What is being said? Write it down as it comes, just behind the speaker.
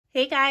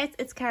Hey guys,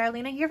 it's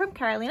Carolina here from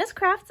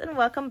KarolinasKrafts and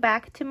welcome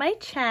back to my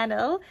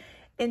channel.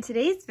 In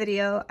today's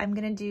video, I'm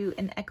gonna do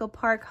an Echo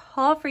Park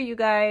haul for you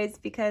guys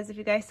because if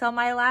you guys saw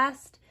my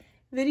last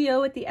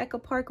video with the Echo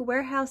Park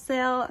warehouse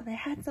sale, they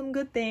had some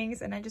good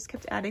things and I just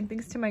kept adding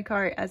things to my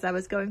cart as I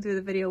was going through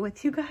the video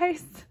with you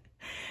guys.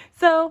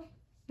 So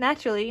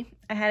naturally,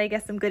 I had to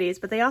get some goodies,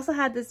 but they also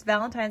had this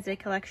Valentine's Day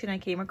collection I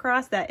came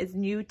across that is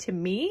new to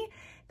me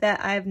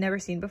that I've never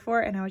seen before,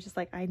 and I was just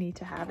like, I need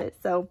to have it.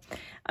 So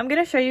I'm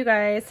gonna show you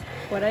guys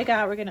what I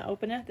got. We're gonna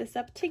open this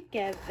up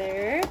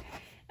together.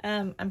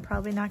 I'm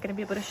probably not gonna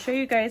be able to show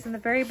you guys in the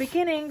very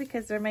beginning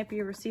because there might be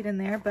a receipt in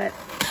there, but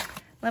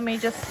let me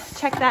just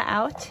check that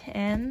out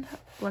and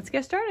let's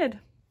get started.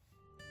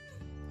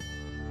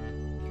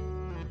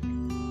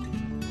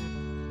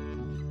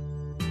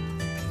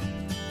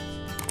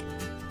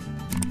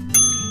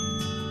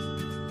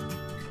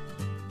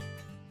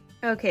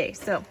 Okay,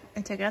 so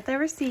I took out the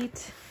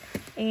receipt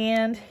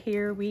and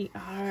here we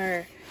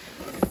are.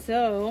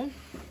 So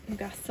I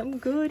got some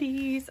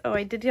goodies. Oh,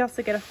 I did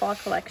also get a fall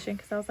collection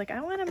because I was like,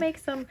 I want to make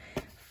some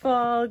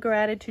fall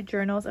gratitude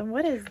journals. And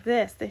what is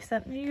this? They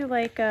sent me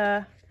like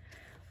a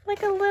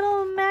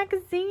little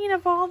magazine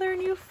of all their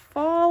new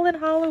fall and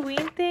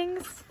Halloween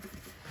things.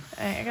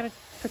 All right, I gotta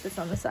put this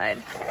on the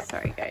side.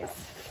 Sorry guys.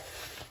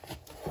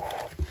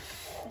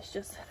 It's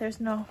just, I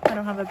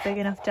don't have a big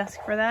enough desk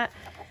for that.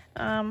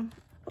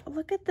 But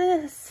look at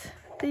this.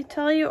 They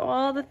tell you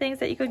all the things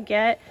that you could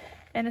get,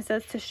 and it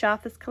says to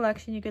shop this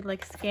collection you could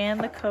like scan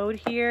the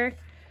code here.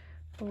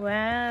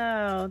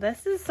 Wow,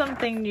 this is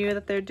something new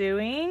that they're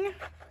doing,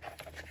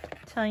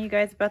 telling you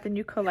guys about the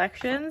new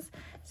collections,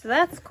 so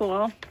that's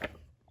cool.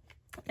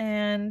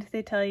 And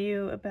they tell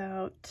you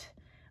about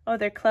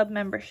their club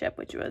membership,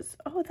 which was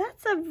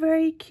that's a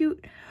very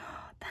cute,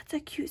 that's a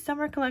cute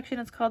summer collection.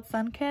 It's called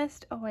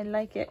Sunkissed. Oh, I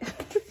like it.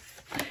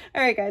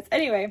 All right guys,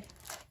 anyway,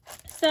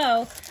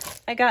 so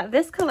I got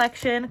this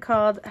collection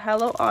called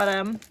Hello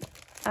Autumn.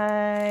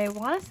 I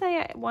want to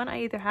say, one,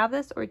 I either have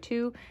this, or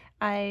two,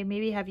 I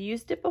maybe have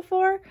used it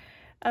before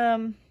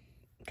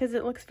because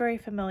it looks very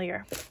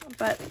familiar.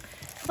 But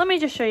let me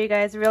just show you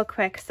guys real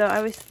quick. So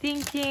I was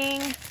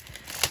thinking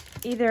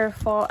either a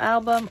fall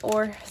album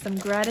or some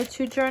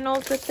gratitude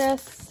journals with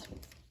this.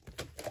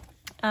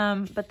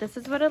 But this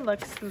is what it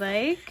looks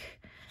like.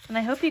 And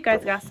I hope you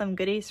guys got some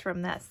goodies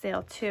from that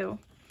sale too.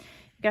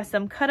 Got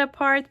some cut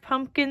apart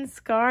pumpkins,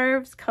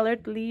 scarves,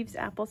 colored leaves,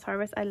 apples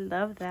harvest. I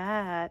love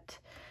that.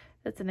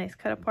 That's a nice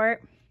cut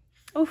apart.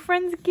 Oh,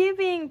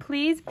 Friendsgiving.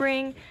 Please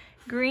bring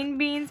green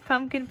beans,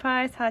 pumpkin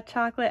pies, hot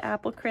chocolate,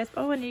 apple crisp.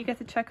 Oh, and you get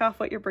to check off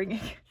what you're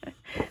bringing.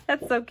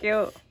 That's so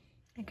cute.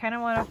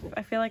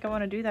 I feel like I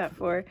want to do that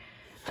for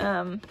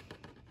some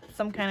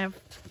kind of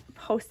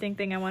hosting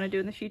thing I want to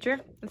do in the future.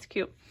 That's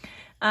cute.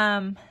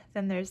 Then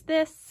there's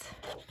this.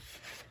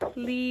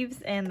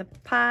 Leaves and the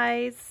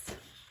pies.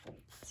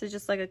 So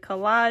just like a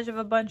collage of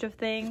a bunch of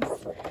things.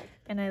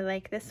 And I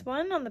like this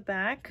one on the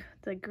back,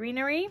 the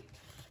greenery.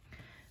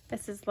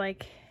 This is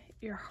like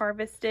your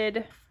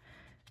harvested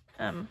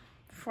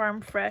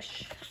farm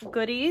fresh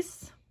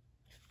goodies.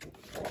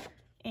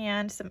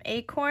 And some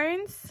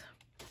acorns.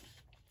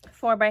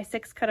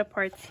 4x6 cut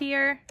aparts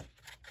here.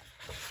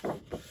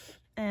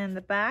 And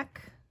the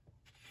back.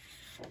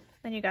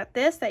 Then you got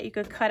this that you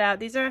could cut out.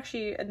 These are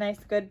actually a nice,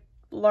 good,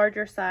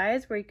 larger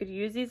size where you could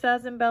use these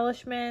as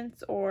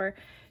embellishments or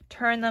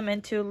turn them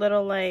into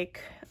little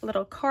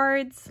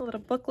cards,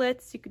 little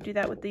booklets. You could do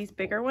that with these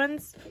bigger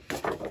ones.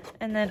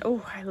 And then,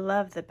 oh, I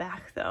love the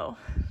back though.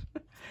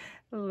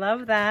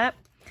 Love that.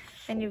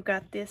 And you've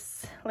got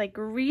this like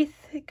wreath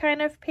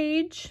kind of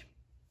page.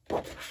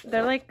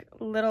 They're like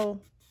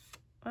little,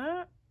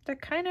 they're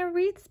kind of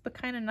wreaths, but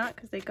kind of not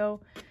because they go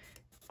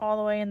all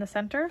the way in the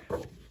center.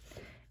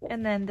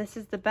 And then this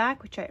is the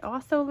back, which I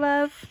also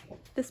love.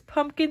 This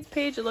pumpkins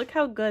page, look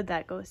how good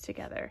that goes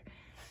together.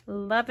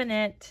 Loving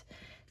it.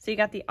 So you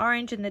got the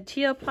orange and the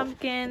teal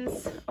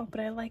pumpkins. Oh,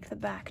 but I like the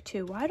back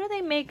too. Why do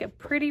they make a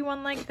pretty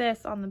one like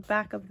this on the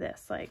back of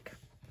this? Like,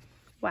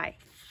 why?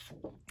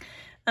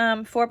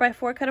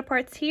 4x4 cut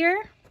aparts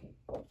here.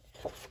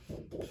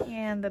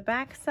 And the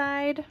back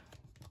side.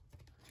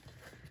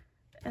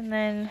 And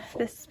then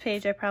this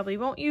page I probably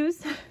won't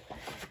use.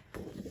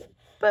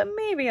 But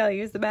maybe I'll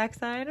use the back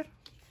side.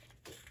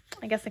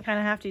 I guess I kind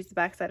of have to use the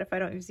back side if I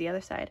don't use the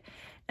other side.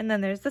 And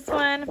then there's this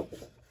one.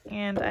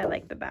 And I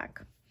like the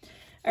back.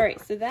 All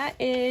right, so that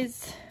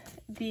is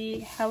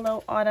the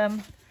Hello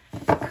Autumn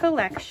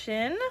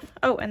collection.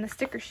 Oh, and the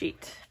sticker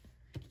sheet.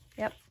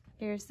 Yep,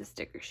 here's the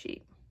sticker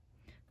sheet.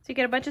 So you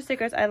get a bunch of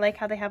stickers. I like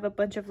how they have a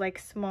bunch of like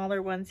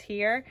smaller ones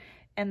here,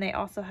 and they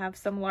also have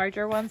some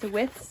larger ones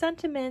with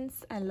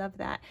sentiments. I love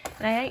that.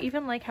 And I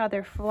even like how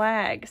their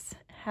flags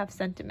have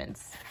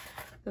sentiments.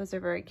 Those are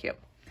very cute.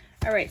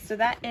 All right, so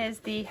that is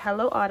the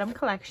Hello Autumn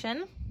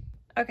collection.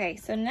 Okay,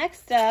 so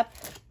next up,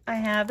 I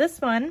have this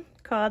one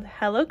called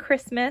Hello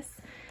Christmas.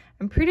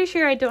 I'm pretty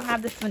sure I don't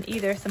have this one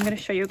either, so I'm going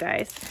to show you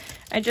guys.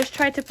 I just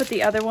tried to put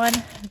the other one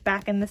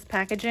back in this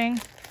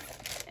packaging,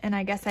 and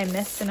I guess I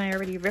missed and I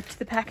already ripped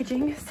the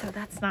packaging, so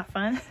that's not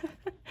fun.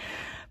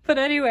 But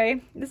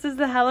anyway, this is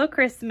the Hello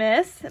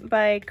Christmas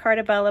by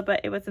Cartabella,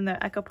 but it was in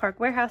the Echo Park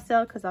warehouse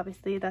sale because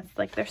obviously that's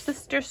like their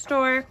sister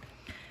store.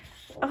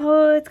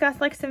 Oh, it's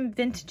got like some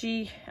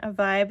vintagey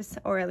vibes,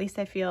 or at least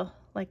I feel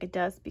like it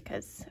does,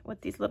 because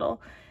with these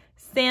little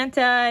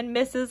Santa and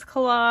Mrs.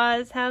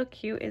 Claus, how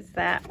cute is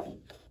that?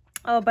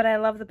 Oh, but I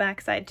love the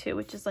backside too,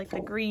 which is like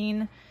the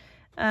green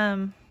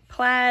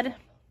plaid.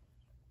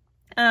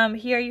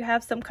 Here you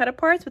have some cut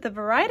aparts with a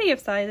variety of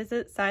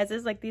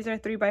sizes. Like these are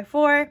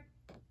 3x4,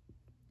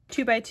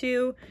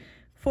 2x2,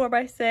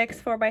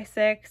 4x6,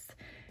 4x6,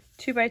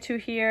 2x2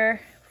 here,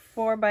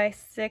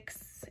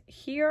 4x6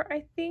 here,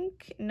 I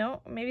think. No,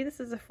 maybe this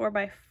is a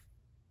 4x...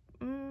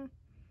 no,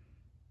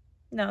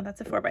 that's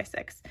a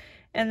 4x6.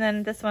 And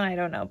then this one, I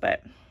don't know,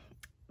 but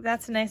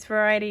that's a nice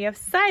variety of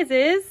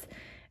sizes.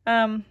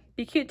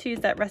 Be cute to use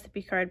that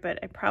recipe card, but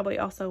I probably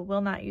also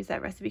will not use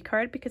that recipe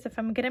card, because if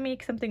I'm gonna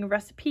make something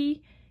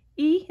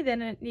recipe-y,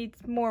 then it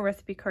needs more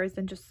recipe cards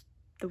than just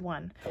the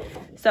one.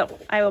 So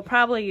I will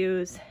probably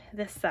use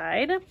this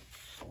side.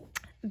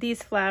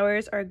 These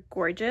flowers are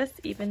gorgeous.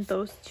 Even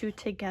those two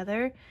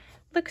together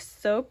look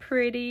so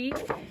pretty.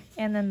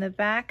 And then the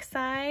back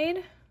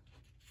side.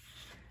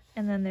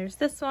 And then there's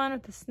this one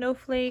with the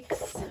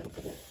snowflakes.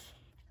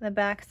 The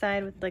back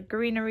side with the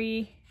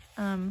greenery,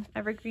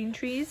 evergreen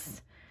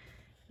trees.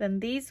 Then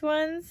these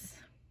ones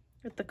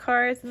with the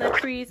cars and the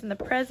trees and the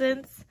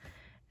presents.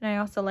 And I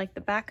also like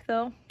the back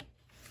though.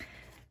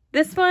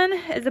 This one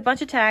is a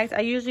bunch of tags. I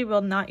usually will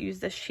not use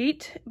this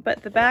sheet,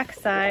 but the back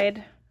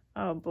side,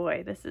 oh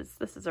boy, this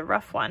is a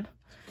rough one.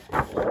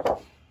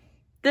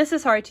 This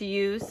is hard to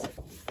use,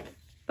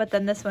 but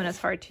then this one is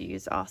hard to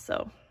use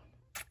also.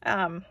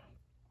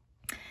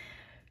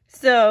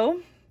 So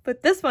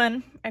with this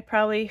one, I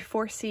probably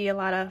foresee a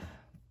lot of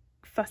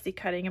fussy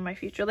cutting in my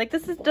future. Like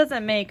this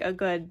doesn't make a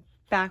good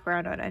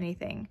background on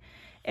anything,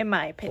 in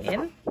my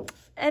opinion,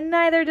 and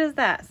neither does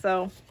that.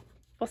 So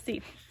we'll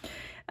see.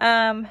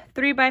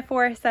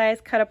 3x4 size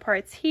cut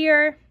aparts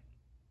here,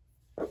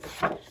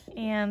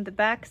 and the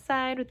back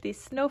side with these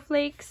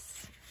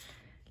snowflakes,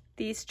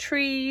 these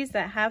trees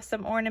that have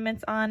some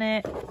ornaments on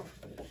it.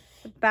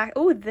 The back,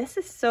 oh, this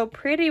is so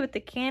pretty with the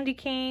candy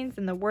canes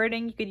and the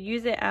wording. You could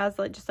use it as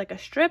like just like a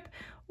strip,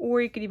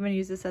 or you could even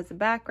use this as a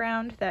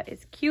background. That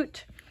is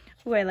cute.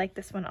 Oh, I like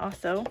this one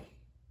also.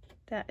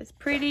 That is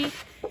pretty.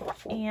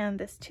 And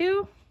this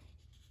too,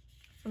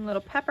 some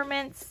little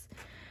peppermints.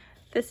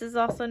 This is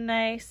also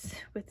nice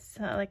with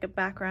like a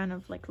background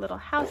of like little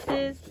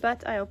houses,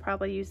 but I will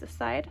probably use the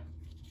side.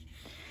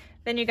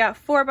 Then you got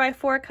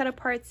 4x4 cut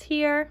aparts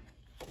here,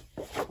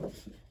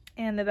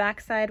 and the back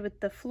side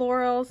with the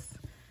florals.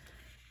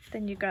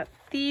 Then you got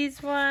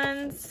these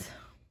ones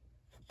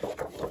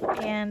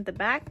and the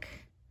back.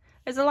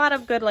 There's a lot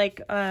of good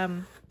like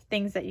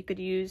things that you could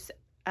use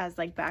as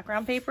like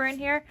background paper in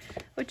here,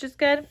 which is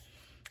good.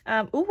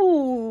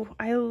 Ooh,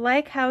 I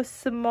like how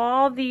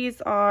small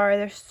these are.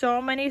 There's so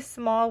many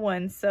small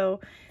ones. So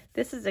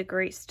this is a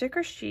great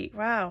sticker sheet.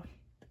 Wow.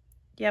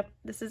 Yep,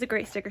 this is a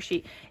great sticker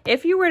sheet.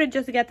 If you were to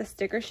just get the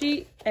sticker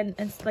sheet and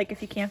like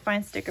if you can't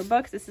find sticker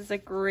books, this is a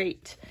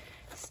great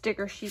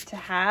sticker sheet to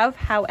have.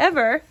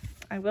 However,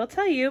 I will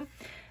tell you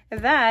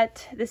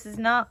that this is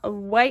not a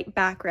white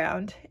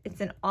background.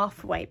 It's an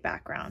off-white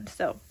background.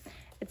 So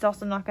it's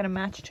also not going to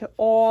match to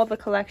all the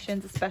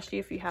collections, especially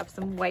if you have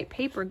some white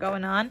paper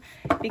going on,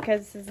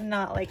 because this is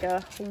not like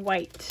a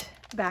white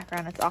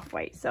background, it's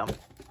off-white. So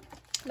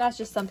that's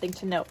just something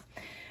to note.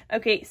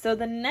 Okay, so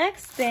the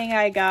next thing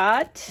I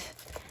got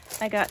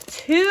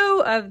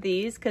two of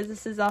these because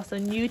this is also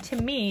new to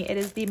me. It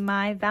is the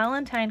My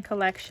Valentine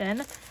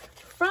collection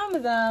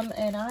from them,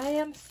 and I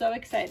am so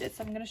excited.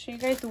 So I'm going to show you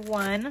guys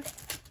one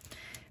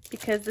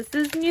because this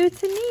is new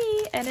to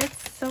me and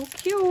it's so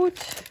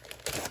cute.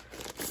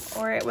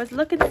 Or it was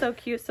looking so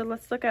cute. So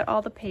let's look at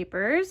all the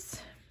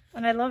papers.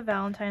 And I love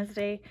Valentine's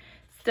Day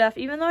stuff,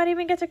 even though I didn't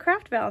even get to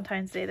craft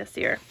Valentine's Day this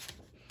year.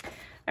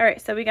 All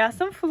right, so we got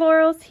some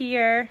florals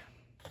here.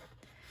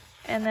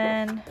 And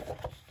then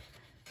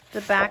the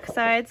back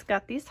side's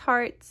got these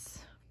hearts.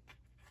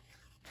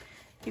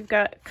 You've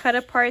got cut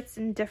aparts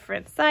in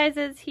different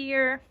sizes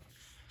here.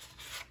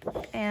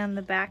 And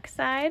the back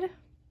side.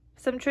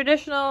 Some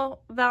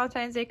traditional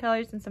Valentine's Day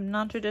colors and some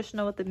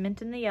non-traditional with the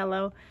mint and the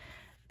yellow.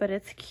 But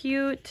it's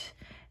cute.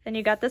 Then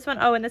you got this one.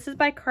 Oh, and this is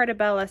by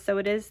Cartabella, so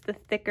it is the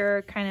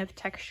thicker kind of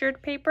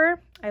textured paper.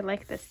 I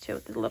like this too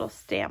with the little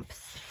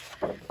stamps.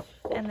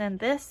 And then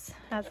this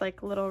has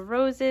like little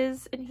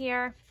roses in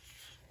here.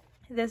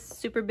 This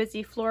super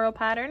busy floral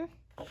pattern.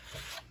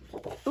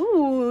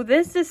 Ooh,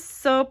 this is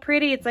so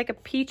pretty. It's like a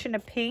peach and a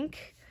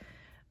pink.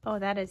 Oh,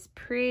 that is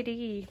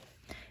pretty.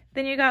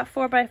 Then you got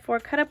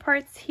 4x4 cut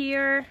aparts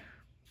here.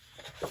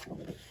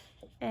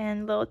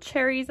 And little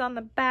cherries on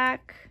the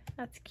back.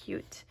 That's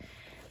cute.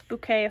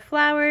 Bouquet of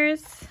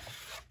flowers.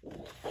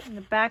 And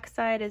the back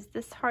side is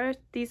this heart,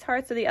 these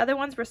hearts. So the other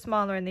ones were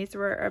smaller and these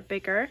are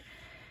bigger.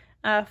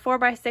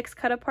 4x6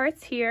 cut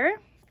aparts here.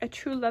 A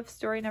true love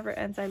story never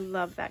ends. I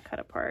love that cut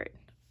apart.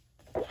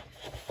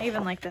 I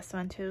even like this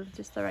one too,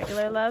 just the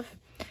regular love.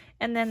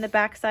 And then the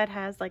back side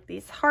has like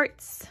these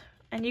hearts,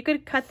 and you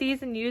could cut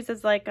these and use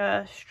as like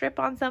a strip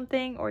on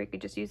something, or you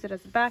could just use it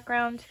as a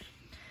background.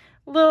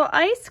 Little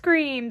ice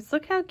creams.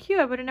 Look how cute.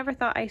 I would have never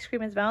thought ice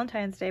cream is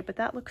Valentine's Day, but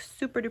that looks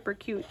super duper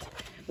cute.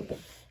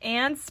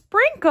 And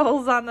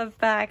sprinkles on the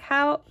back.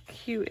 How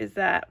cute is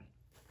that?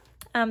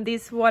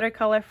 These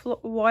watercolor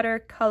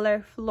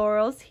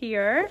florals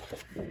here.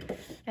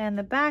 And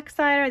the back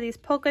side are these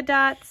polka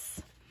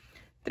dots.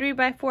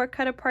 3x4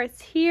 cut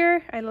aparts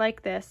here. I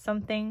like this.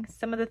 Some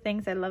of the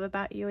things I love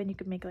about you, and you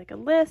could make like a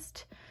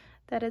list.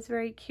 That is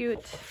very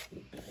cute.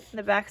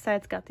 The back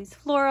side's got these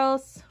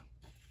florals.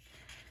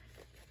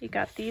 You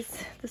got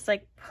this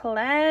like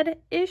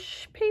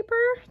plaid-ish paper.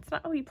 It's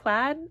not really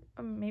plaid.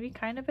 Maybe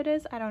kind of it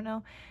is. I don't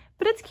know.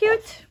 But it's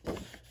cute.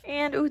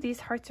 And ooh,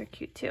 these hearts are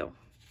cute too.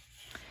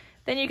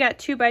 Then you got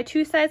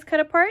 2x2 size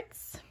cut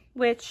aparts,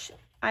 which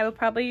I will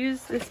probably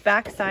use this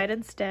back side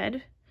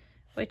instead,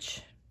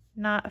 which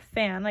not a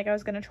fan. Like I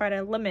was going to try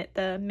to limit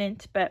the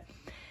mint, but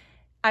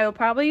I will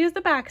probably use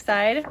the back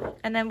side.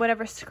 And then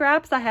whatever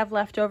scraps I have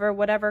left over,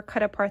 whatever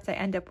cut aparts I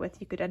end up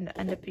with, you could end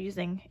up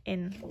using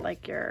in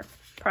like your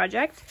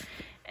project.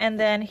 And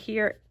then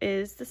here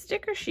is the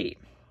sticker sheet.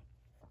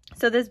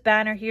 So this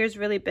banner here is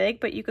really big,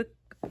 but you could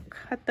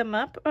cut them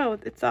up. Oh,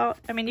 it's all,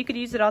 I mean, you could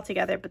use it all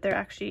together, but they're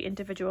actually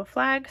individual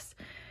flags.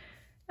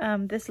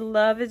 This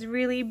love is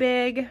really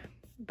big,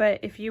 but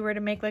if you were to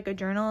make like a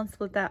journal and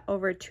split that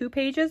over 2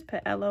 pages,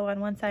 put LO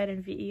on one side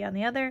and VE on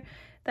the other,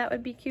 that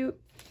would be cute.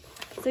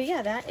 So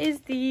yeah, that is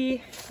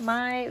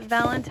my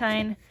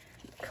Valentine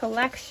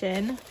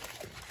collection.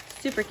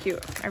 Super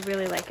cute. I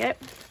really like it.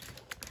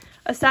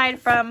 Aside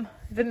from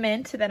the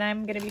mint that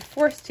I'm going to be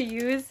forced to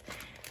use,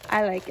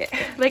 I like it.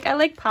 Like, I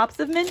like pops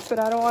of mint, but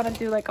I don't want to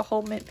do like a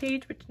whole mint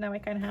page, which now I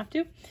kind of have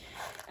to.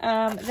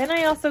 Then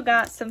I also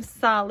got some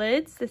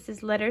solids. This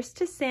is Letters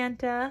to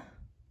Santa.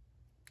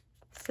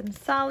 Some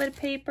solid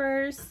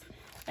papers.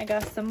 I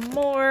got some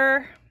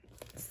more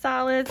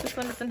solids. This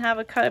one doesn't have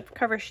a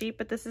cover sheet,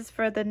 but this is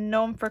for the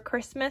Gnome for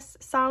Christmas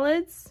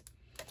solids.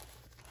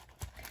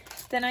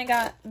 Then I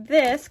got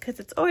this because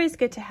it's always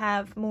good to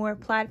have more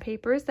plaid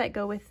papers that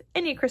go with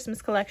any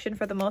Christmas collection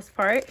for the most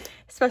part,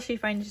 especially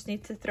if I just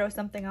need to throw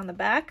something on the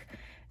back.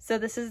 So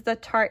this is the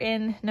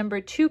Tartan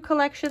 #2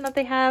 collection that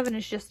they have, and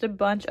it's just a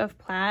bunch of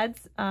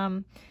plaids.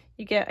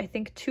 You get, I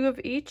think, 2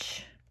 of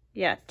each.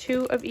 Yeah,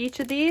 2 of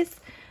each of these.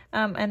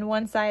 And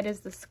one side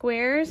is the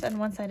squares and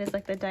one side is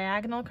like the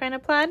diagonal kind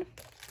of plaid.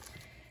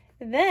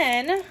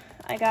 Then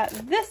I got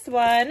this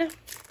one.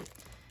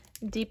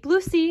 Deep Blue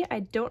Sea.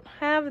 I don't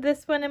have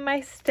this one in my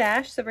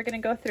stash, so we're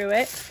going to go through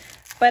it.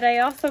 But I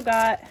also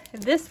got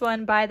this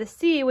one, By the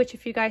Sea, which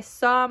if you guys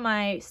saw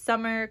my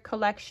summer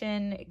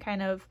collection,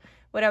 kind of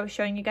what I was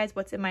showing you guys,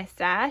 what's in my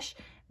stash,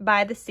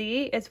 By the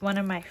Sea is one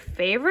of my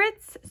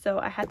favorites. So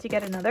I had to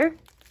get another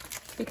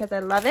because I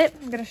love it.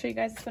 I'm going to show you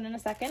guys this one in a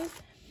second.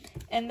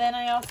 And then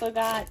I also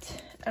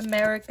got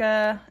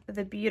America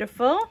the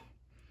Beautiful.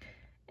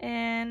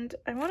 And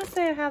I want to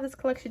say I have this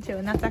collection too,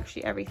 and that's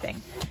actually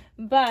everything.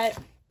 But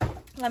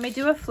let me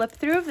do a flip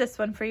through of this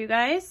one for you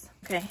guys.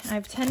 Okay, I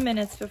have 10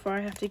 minutes before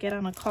I have to get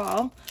on a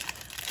call.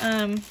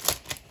 Alright,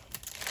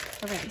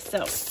 so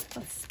let's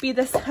speed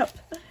this up.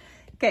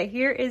 Okay,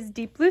 here is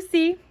Deep Blue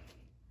Sea.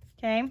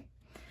 Okay,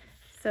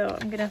 so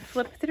I'm gonna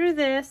flip through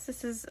this.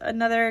 This is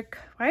another,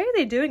 why are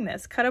they doing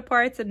this? Cut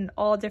aparts in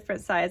all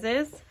different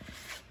sizes.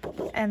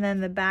 And then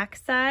the back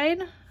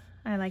side,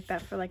 I like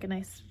that for like a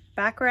nice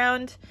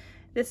background.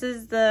 This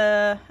is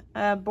the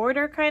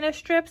border kind of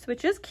strips,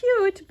 which is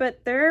cute,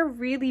 but they're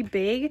really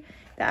big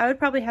that I would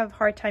probably have a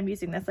hard time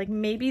using this. Like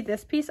maybe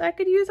this piece I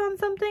could use on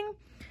something,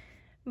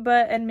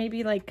 and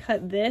maybe like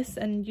cut this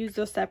and use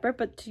those separate,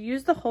 but to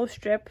use the whole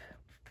strip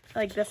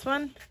like this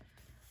one,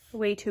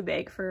 way too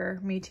big for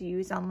me to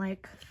use on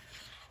like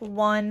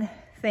one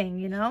thing,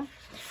 you know?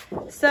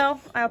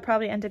 So I'll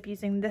probably end up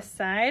using this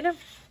side.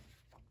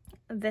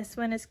 This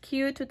one is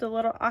cute with the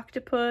little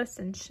octopus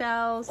and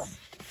shells,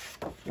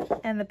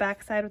 and the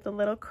back side with the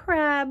little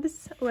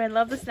crabs. Oh, I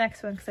love this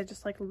next one because I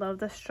just like love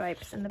the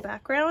stripes in the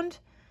background.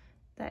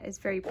 That is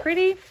very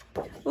pretty.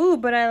 Ooh,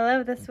 but I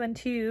love this one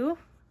too.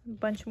 A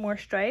bunch more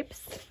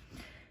stripes.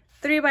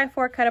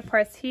 3x4 cut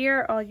aparts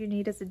here. All you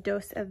need is a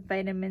dose of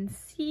vitamin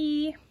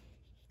C.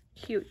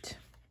 Cute.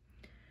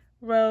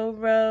 Row,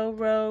 row,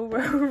 row,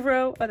 row,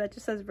 row. Oh, that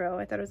just says row.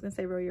 I thought I was gonna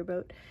say row your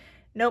boat.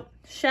 Nope.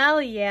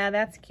 Shell, yeah,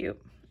 that's cute.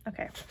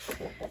 Okay.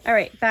 All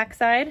right,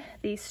 backside,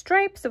 these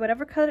stripes. So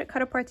whatever cut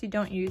aparts you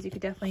don't use, you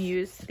could definitely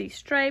use these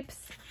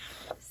stripes.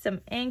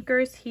 Some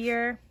anchors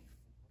here.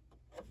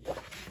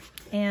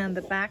 And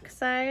the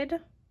backside,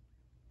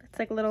 it's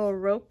like a little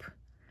rope,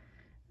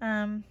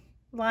 lined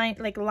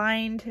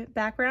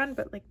background,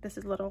 but like this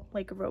is little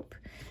like rope.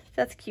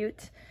 That's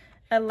cute.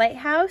 A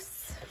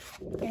lighthouse,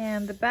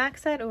 and the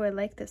backside. Oh, I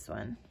like this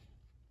one.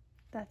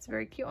 That's a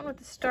very cute one with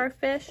the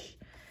starfish.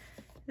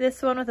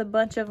 This one with a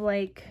bunch of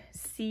like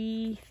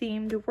sea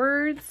themed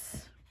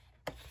words.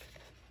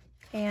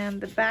 And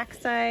the back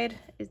side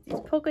is these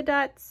polka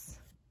dots.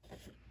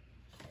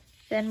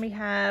 Then we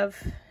have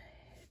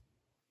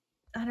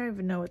I don't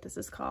even know what this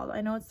is called.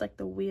 I know it's like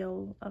the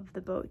wheel of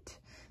the boat,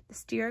 the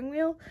steering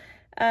wheel.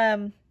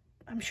 I'm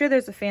sure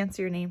there's a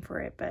fancier name for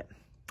it, but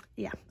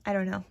yeah, I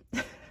don't know.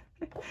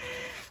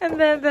 And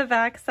then the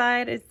back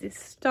side is the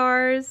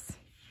stars.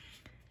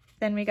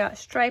 Then we got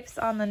stripes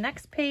on the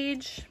next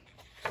page,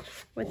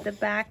 with the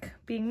back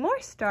being more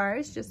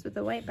stars, just with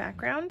a white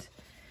background.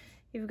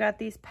 You've got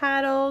these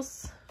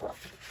paddles,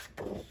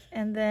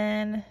 and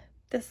then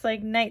this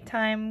like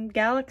nighttime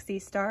galaxy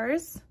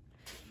stars.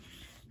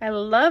 I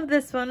love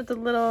this one with the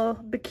little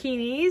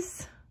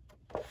bikinis.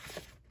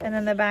 And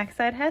then the back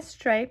side has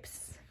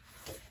stripes.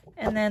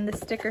 And then the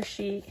sticker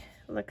sheet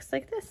looks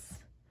like this.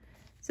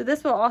 So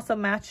this will also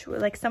match,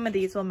 like some of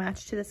these will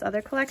match to this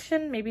other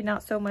collection. Maybe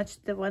not so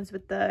much the ones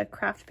with the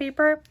craft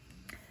paper,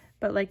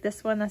 but like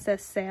this one that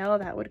says sail,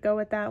 that would go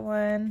with that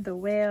one, the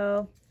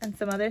whale, and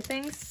some other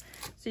things.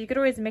 So you could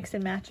always mix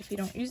and match if you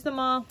don't use them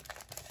all,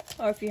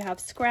 or if you have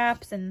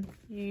scraps and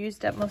you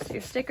used up most of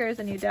your stickers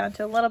and you're down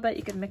to a little bit,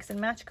 you can mix and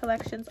match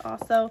collections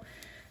also.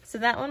 So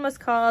that one was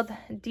called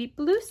Deep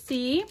Blue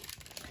Sea.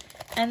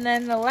 And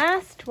then the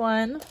last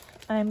one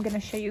I'm gonna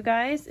show you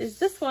guys is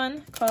this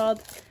one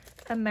called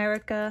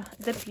America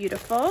the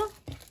Beautiful.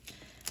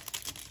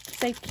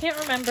 So I can't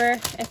remember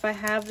if I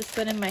have this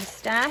one in my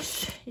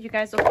stash. You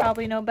guys will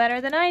probably know better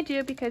than I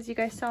do because you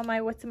guys saw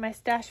my what's in my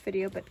stash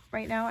video, but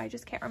right now I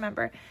just can't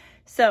remember.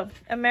 So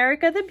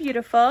America the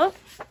Beautiful,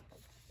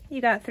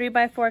 you got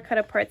 3x4 cut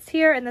aparts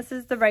here, and this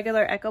is the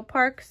regular Echo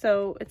Park,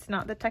 so it's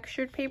not the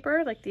textured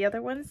paper like the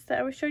other ones that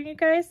I was showing you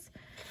guys.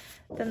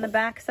 Then the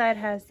back side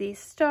has these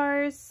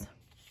stars.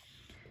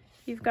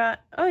 You've got,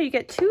 oh, you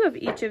get 2 of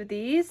each of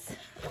these.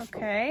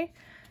 Okay,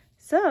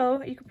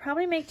 so you could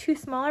probably make 2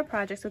 smaller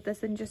projects with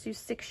this and just use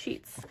 6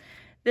 sheets.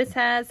 This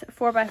has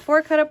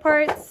 4x4 cut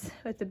aparts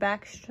with the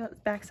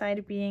back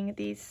side being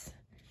these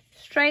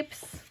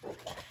stripes,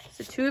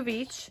 so 2 of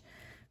each.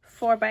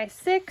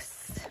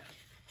 4x6,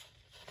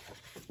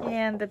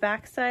 and the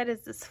back side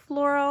is this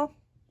floral.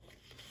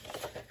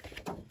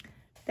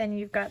 Then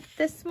you've got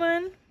this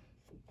one,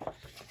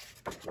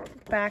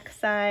 back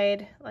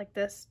side like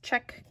this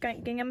check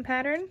gingham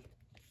pattern.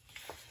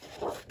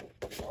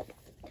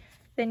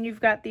 Then you've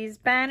got these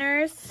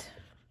banners,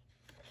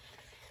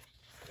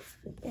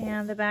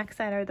 and the back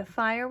side are the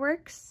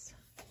fireworks,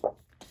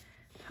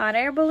 hot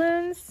air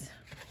balloons,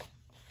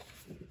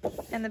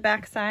 and the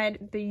back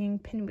side being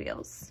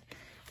pinwheels.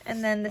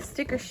 And then the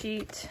sticker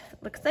sheet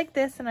looks like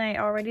this, and I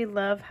already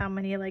love how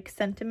many like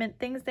sentiment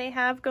things they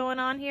have going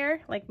on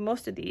here. Like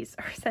most of these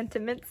are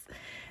sentiments,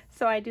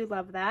 so I do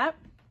love that.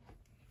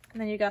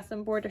 And then you got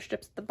some border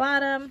strips at the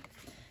bottom,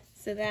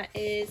 so that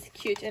is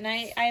cute. And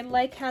I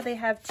like how they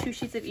have 2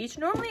 sheets of each.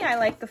 Normally I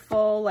like the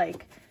full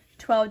like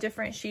 12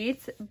 different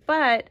sheets,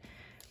 but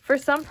for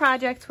some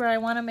projects where I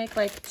want to make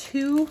like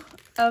 2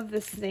 of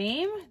the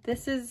same,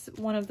 this is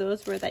one of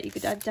those where that you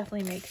could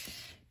definitely make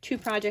 2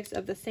 projects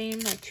of the same,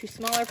 like 2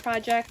 smaller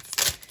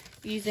projects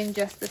using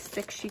just the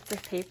 6 sheets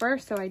of paper.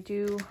 So I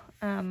do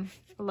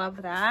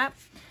love that.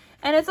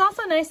 And it's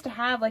also nice to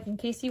have, like, in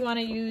case you want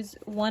to use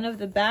one of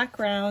the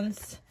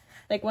backgrounds,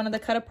 like one of the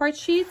cut apart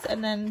sheets,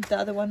 and then the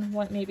other one,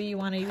 maybe you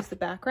want to use the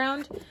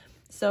background.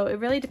 So it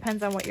really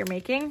depends on what you're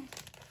making,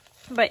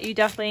 but you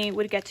definitely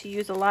would get to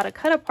use a lot of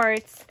cut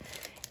aparts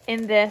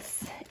in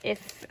this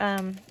if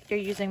you're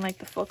using like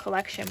the full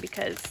collection,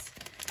 because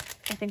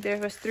I think there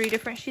was 3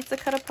 different sheets of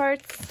cut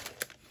aparts.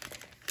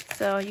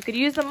 So you could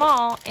use them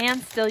all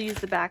and still use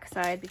the back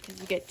side because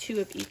you get 2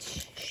 of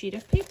each sheet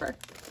of paper.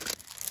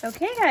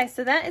 Okay guys,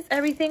 so that is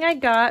everything I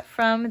got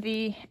from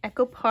the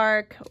Echo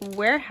Park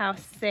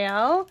warehouse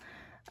sale.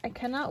 I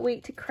cannot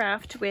wait to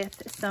craft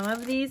with some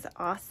of these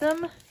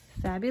awesome,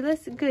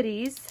 fabulous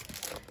goodies.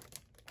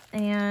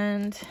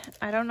 And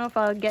I don't know if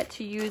I'll get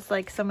to use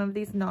like some of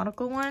these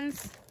nautical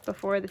ones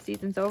before the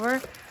season's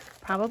over.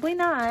 Probably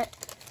not.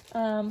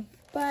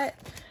 But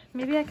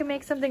maybe I can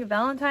make something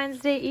Valentine's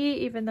Day-y,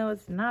 even though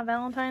it's not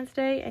Valentine's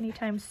Day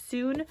anytime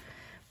soon.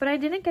 But I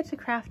didn't get to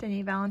craft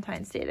any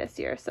Valentine's Day this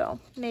year, so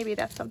maybe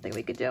that's something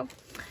we could do.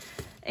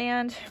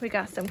 And we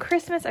got some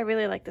Christmas. I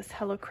really like this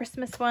Hello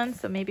Christmas one,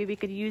 so maybe we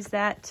could use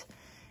that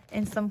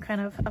in some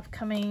kind of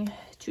upcoming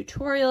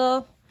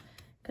tutorial,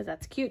 because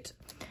that's cute.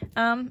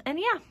 And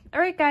yeah, all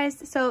right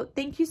guys, so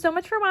thank you so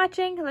much for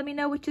watching. Let me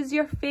know which is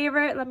your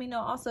favorite. Let me know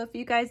also if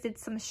you guys did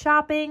some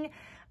shopping.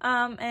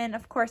 And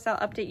of course I'll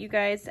update you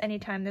guys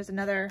anytime there's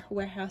another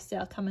warehouse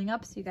sale coming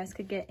up, so you guys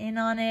could get in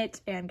on it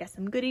and get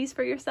some goodies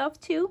for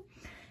yourself too.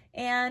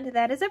 And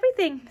that is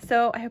everything.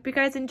 So I hope you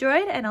guys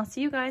enjoyed, and I'll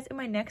see you guys in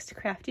my next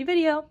crafty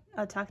video.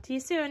 I'll talk to you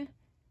soon.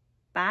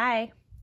 Bye.